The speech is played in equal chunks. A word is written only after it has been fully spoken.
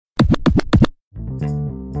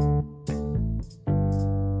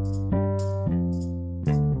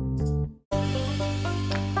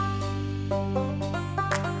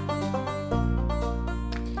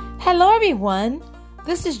Hello everyone,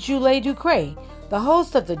 this is Julie Ducre, the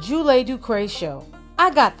host of the Julie Ducre Show. I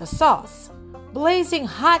got the sauce, blazing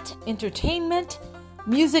hot entertainment,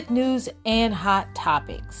 music news, and hot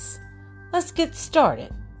topics. Let's get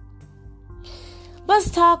started. Let's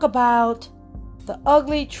talk about the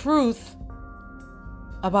ugly truth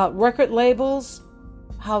about record labels,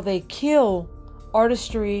 how they kill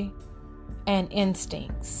artistry and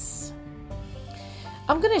instincts.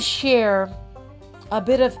 I'm going to share a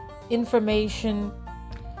bit of information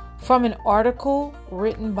from an article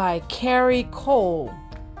written by Carrie Cole.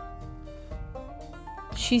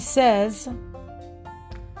 She says,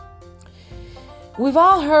 we've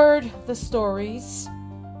all heard the stories.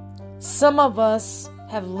 Some of us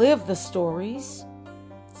have lived the stories.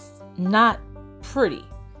 It's not pretty,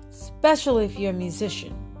 especially if you're a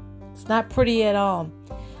musician. It's not pretty at all.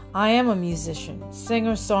 I am a musician,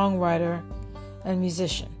 singer, songwriter, and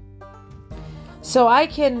musician. So I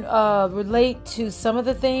can relate to some of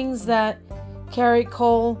the things that Carrie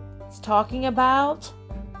Cole is talking about.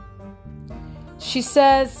 She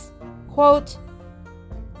says, quote,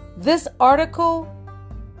 "This article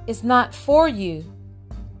is not for you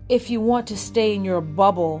if you want to stay in your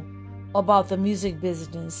bubble about the music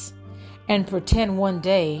business and pretend one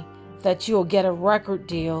day that you'll get a record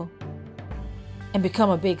deal and become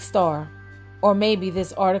a big star. Or maybe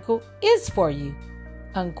this article is for you,"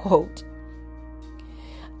 unquote.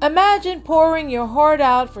 Imagine pouring your heart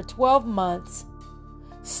out for 12 months,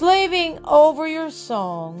 slaving over your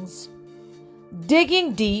songs,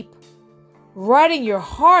 digging deep, writing your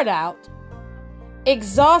heart out,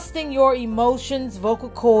 exhausting your emotions, vocal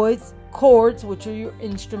cords, which are your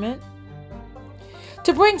instrument,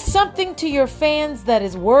 to bring something to your fans that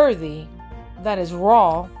is worthy, that is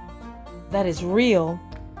raw, that is real.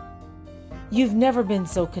 You've never been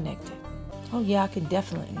so connected. Oh yeah, I can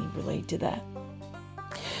definitely relate to that.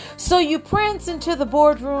 So you prance into the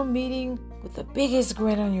boardroom meeting with the biggest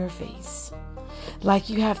grin on your face, like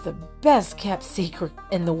you have the best kept secret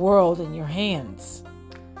in the world in your hands.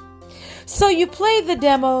 So you play the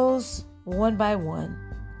demos one by one,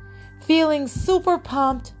 feeling super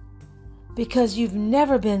pumped because you've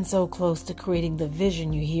never been so close to creating the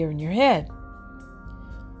vision you hear in your head.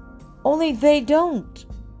 Only they don't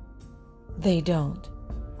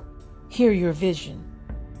hear your vision,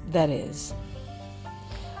 that is.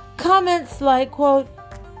 Comments like, quote,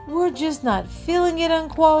 "We're just not feeling it,"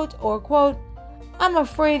 unquote, or, quote, "I'm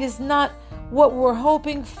afraid it's not what we're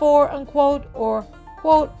hoping for," unquote, or,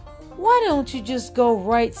 quote, "Why don't you just go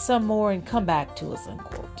write some more and come back to us,"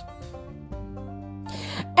 unquote.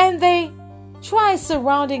 And they try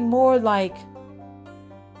surrounding more like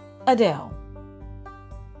Adele.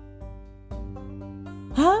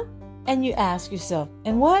 Huh? And you ask yourself,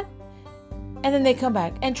 and what? And then they come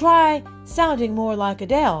back and try sounding more like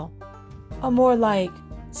Adele or more like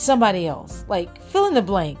somebody else. Like fill in the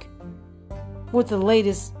blank with the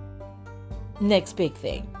latest next big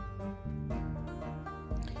thing.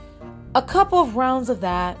 A couple of rounds of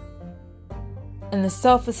that and the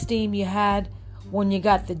self-esteem you had when you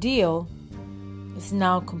got the deal is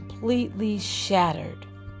now completely shattered,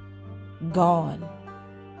 gone.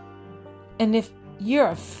 And if you're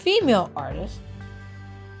a female artist,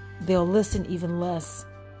 they'll listen even less.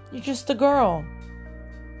 You're just a girl.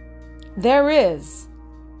 There is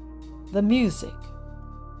the music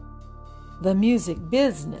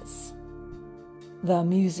business, the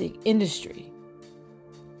music industry.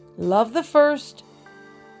 Love the first,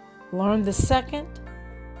 learn the second,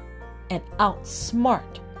 and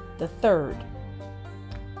outsmart the third.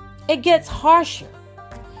 It gets harsher.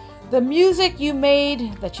 The music you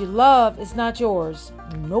made that you love is not yours.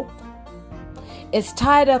 Nope. It's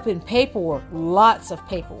tied up in paperwork, lots of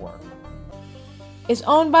paperwork. It's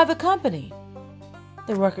owned by the company,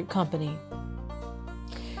 the record company.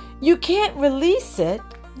 You can't release it.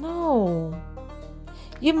 No.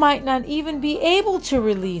 You might not even be able to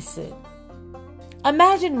release it.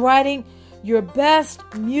 Imagine writing your best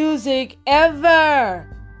music ever.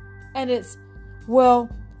 And it's, well,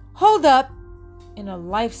 hold up, in a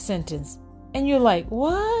life sentence. And you're like,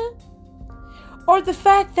 what? Or the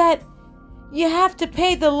fact that you have to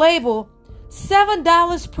pay the label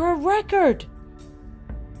 $7 per record.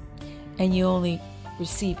 And you only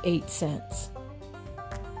receive 8 cents.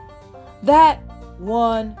 That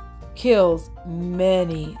one kills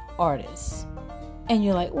many artists. And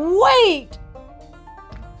you're like, wait!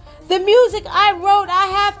 The music I wrote, I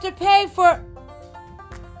have to pay for.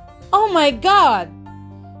 Oh my God!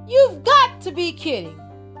 You've got to be kidding.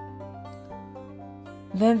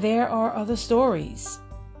 Then there are other stories.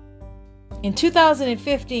 In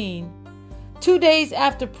 2015, 2 days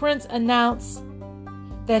after Prince announced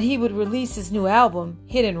that he would release his new album,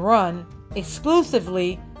 Hit and Run,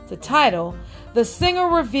 exclusively to Tidal, the singer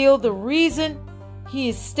revealed the reason he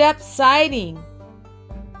is step-siding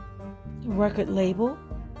the record label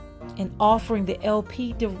and offering the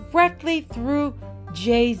LP directly through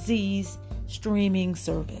Jay-Z's streaming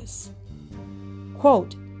service.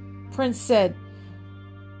 Quote, Prince said,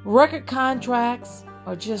 record contracts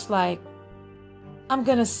are just like, I'm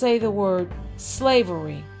going to say the word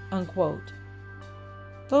slavery, unquote.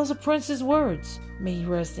 Those are Prince's words. May he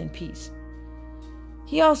rest in peace.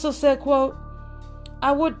 He also said, quote,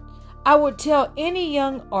 I would tell any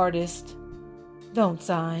young artist, don't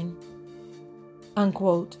sign,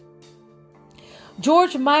 unquote.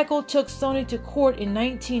 George Michael took Sony to court in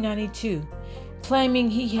 1992, claiming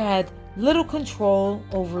he had little control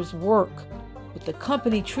over his work, with the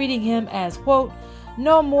company treating him as, quote,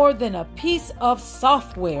 no more than a piece of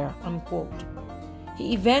software, unquote.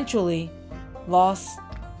 He eventually lost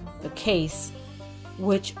the case,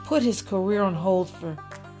 which put his career on hold for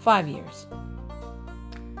 5 years.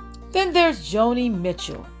 Then there's Joni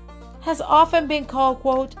Mitchell, has often been called,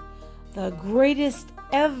 quote, the greatest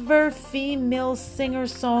ever female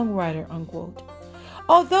singer-songwriter, unquote.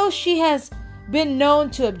 Although she has been known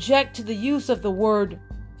to object to the use of the word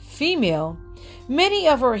female, many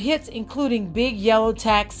of her hits, including Big Yellow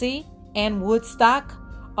Taxi and Woodstock,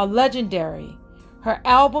 are legendary. Her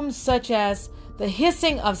albums such as The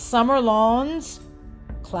Hissing of Summer Lawns,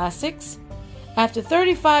 classics. After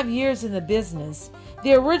 35 years in the business,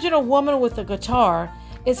 the original woman with the guitar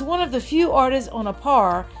is one of the few artists on a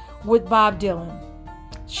par with Bob Dylan.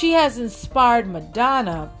 She has inspired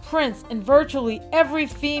Madonna, Prince, and virtually every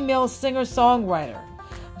female singer-songwriter.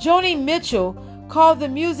 Joni Mitchell called the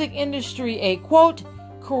music industry a, quote,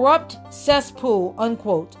 corrupt cesspool,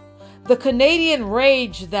 unquote. The Canadian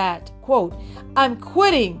rage that, quote, I'm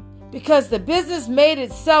quitting because the business made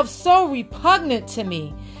itself so repugnant to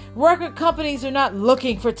me. Record companies are not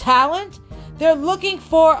looking for talent. They're looking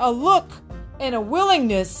for a look and a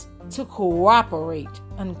willingness to cooperate,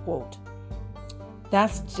 unquote.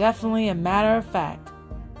 That's definitely a matter of fact.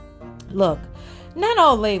 Look, not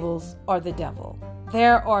all labels are the devil.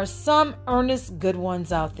 There are some earnest good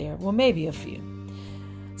ones out there. Well, maybe a few.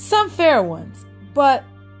 Some fair ones. But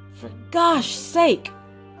for gosh sake,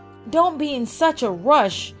 don't be in such a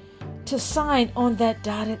rush to sign on that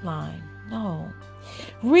dotted line. No.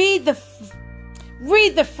 Read the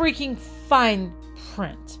freaking fine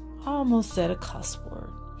print. I almost said a cuss word.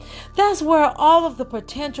 That's where all of the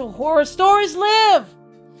potential horror stories live.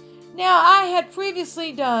 Now, I had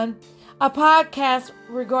previously done a podcast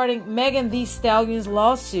regarding Megan Thee Stallion's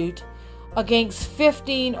lawsuit against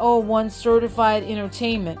 1501 Certified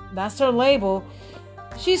Entertainment. That's her label.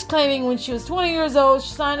 She's claiming when she was 20 years old,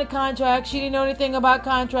 she signed a contract. She didn't know anything about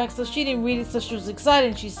contracts, so she didn't read it, so she was excited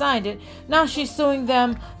and she signed it. Now she's suing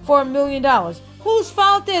them for $1 million. Whose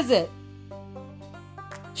fault is it?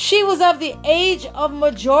 She was of the age of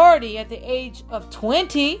majority at the age of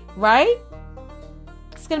 20, right?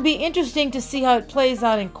 It's going to be interesting to see how it plays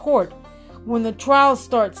out in court when the trial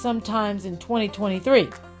starts sometimes in 2023.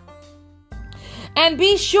 And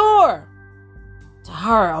be sure to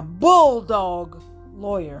hire a bulldog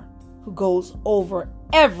lawyer who goes over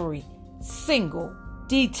every single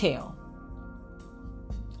detail.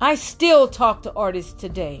 I still talk to artists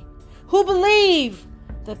today who believe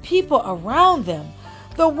the people around them,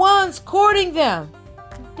 the ones courting them,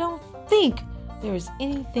 don't think there is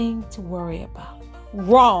anything to worry about.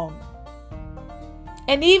 Wrong.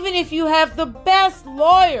 And even if you have the best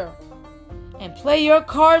lawyer and play your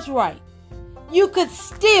cards right, you could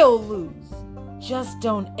still lose. Just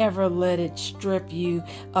don't ever let it strip you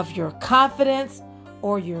of your confidence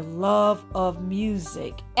or your love of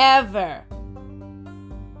music. Ever.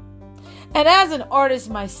 And as an artist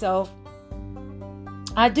myself,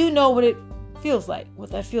 I do know what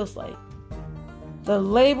that feels like. The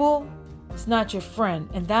label is not your friend,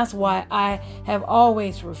 and that's why I have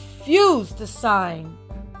always refused to sign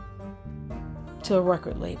to a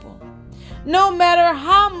record label. No matter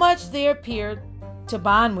how much they appear to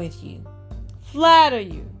bond with you, flatter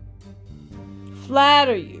you,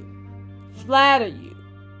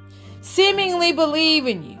 seemingly believe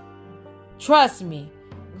in you. Trust me,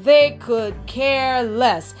 they could care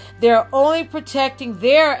less. They're only protecting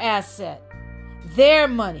their asset, their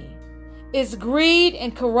money. It's greed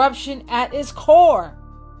and corruption at its core.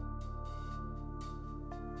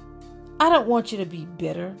 I don't want you to be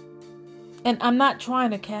bitter, and I'm not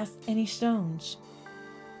trying to cast any stones.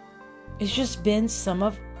 It's just been some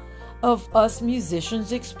of us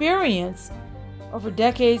musicians' experience over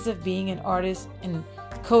decades of being an artist and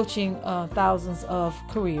coaching thousands of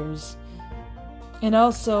careers. And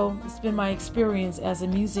also, it's been my experience as a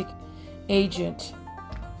music agent.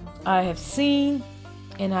 I have seen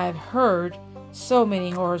and I've heard so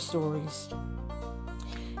many horror stories,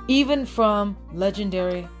 even from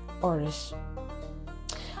legendary artists.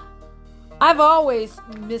 I've always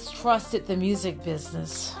mistrusted the music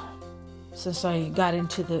business since I got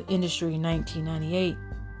into the industry in 1998.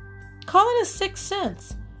 Call it a sixth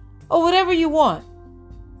sense or whatever you want.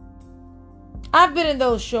 I've been in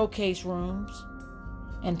those showcase rooms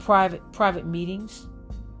and private meetings.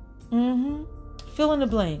 Fill in the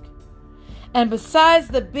blank. And besides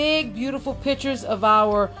the big, beautiful pictures of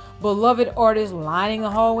our beloved artists lining the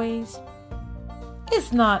hallways,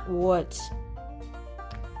 it's not what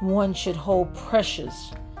one should hold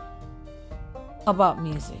precious about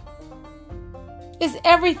music. It's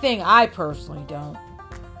everything I personally don't.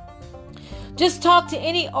 Just talk to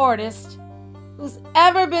any artist who's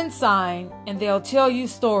ever been signed, and they'll tell you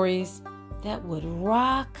stories that would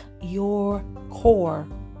rock your core,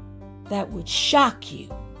 that would shock you.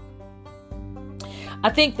 I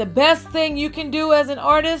think the best thing you can do as an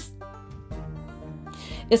artist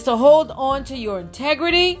is to hold on to your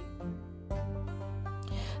integrity,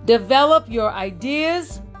 develop your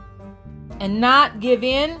ideas, and not give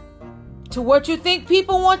in to what you think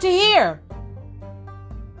people want to hear.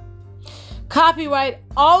 Copyright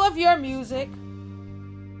all of your music.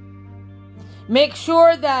 Make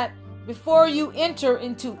sure that before you enter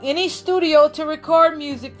into any studio to record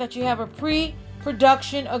music that you have a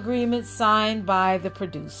pre-production agreement signed by the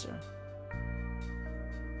producer.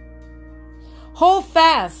 Hold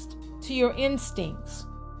fast to your instincts.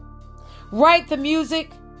 Write the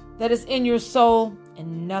music that is in your soul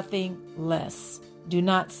and nothing less. Do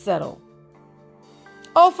not settle.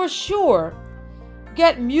 Oh, for sure,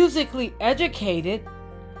 get musically educated.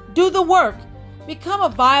 Do the work. Become a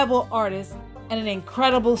viable artist and an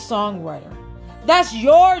incredible songwriter. That's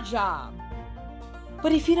your job.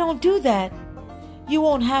 But if you don't do that, you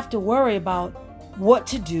won't have to worry about what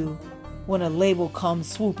to do when a label comes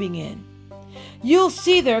swooping in. You'll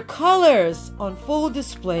see their colors on full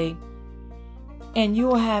display, and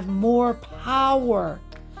you'll have more power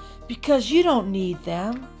because you don't need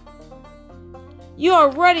them. You're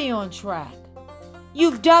already on track.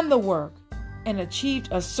 You've done the work and achieved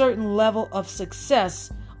a certain level of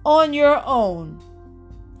success on your own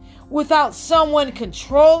without someone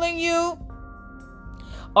controlling you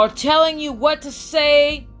or telling you what to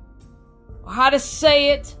say or how to say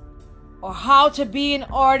it or how to be an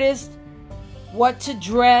artist, what to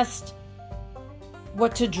dress.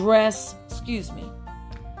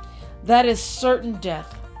 That is certain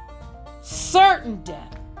death. Certain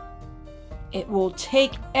death. It will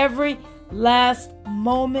take every last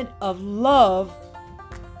moment of love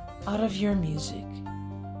out of your music.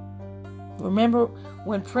 Remember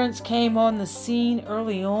when Prince came on the scene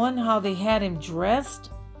early on, how they had him dressed?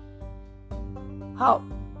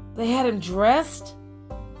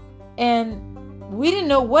 And we didn't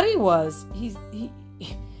know what he was. He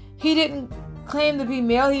didn't claim to be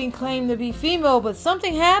male, he didn't claim to be female, but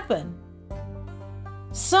something happened.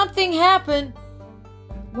 Something happened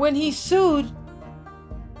when he sued,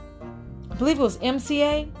 I believe it was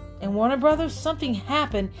MCA and Warner Brothers. Something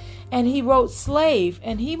happened and he wrote Slave,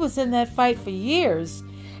 and he was in that fight for years.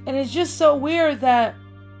 And it's just so weird that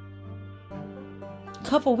a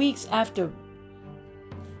couple weeks after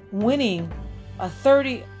winning a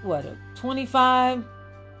 25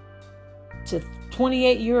 to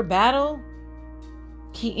 28 year battle,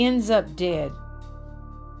 he ends up dead.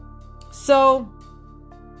 So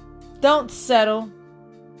don't settle,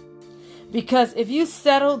 because if you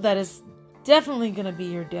settle, that is definitely going to be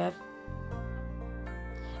your death.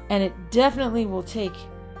 And it definitely will take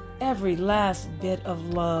every last bit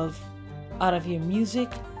of love out of your music,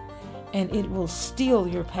 and it will steal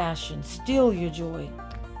your passion, steal your joy,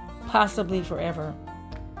 possibly forever.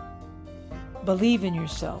 Believe in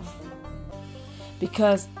yourself,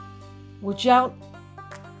 because without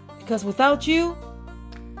you,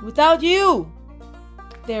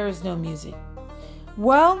 there is no music.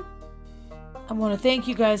 Well, I want to thank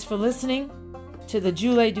you guys for listening to the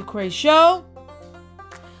Julie Ducre Show.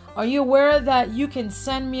 Are you aware that you can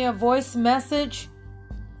send me a voice message?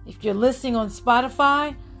 If you're listening on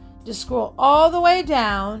Spotify, just scroll all the way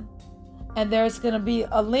down, and there's going to be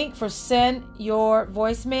a link for send your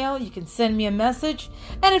voicemail. You can send me a message,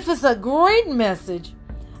 and if it's a great message,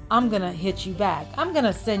 I'm going to hit you back. I'm going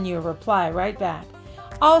to send you a reply right back.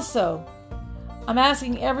 Also, I'm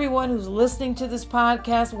asking everyone who's listening to this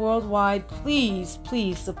podcast worldwide, please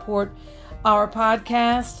support our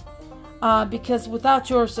podcast, because without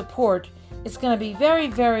your support, it's going to be very,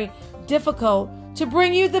 very difficult to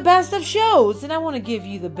bring you the best of shows. And I want to give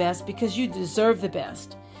you the best because you deserve the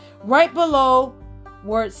best. Right below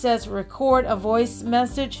where it says record a voice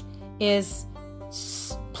message is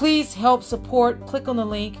please help support. Click on the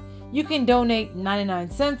link. You can donate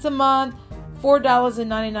 99 cents a month,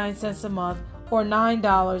 $4.99 a month, or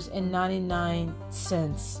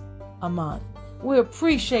 $9.99 a month. We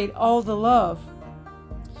appreciate all the love.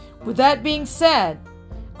 With that being said,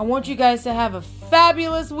 I want you guys to have a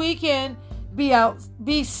fabulous weekend.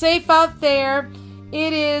 Be safe out there.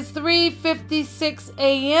 It is 3:56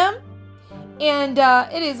 a.m. and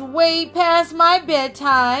it is way past my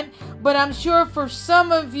bedtime, but I'm sure for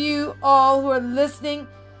some of you all who are listening,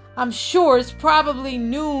 I'm sure it's probably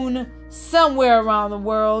noon somewhere around the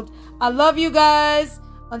world. I love you guys.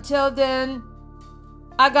 Until then,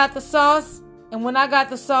 I got the sauce, and when I got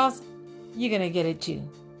the sauce, you're going to get it too.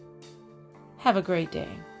 Have a great day,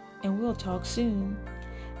 and we'll talk soon.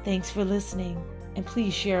 Thanks for listening, and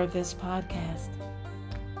please share this podcast.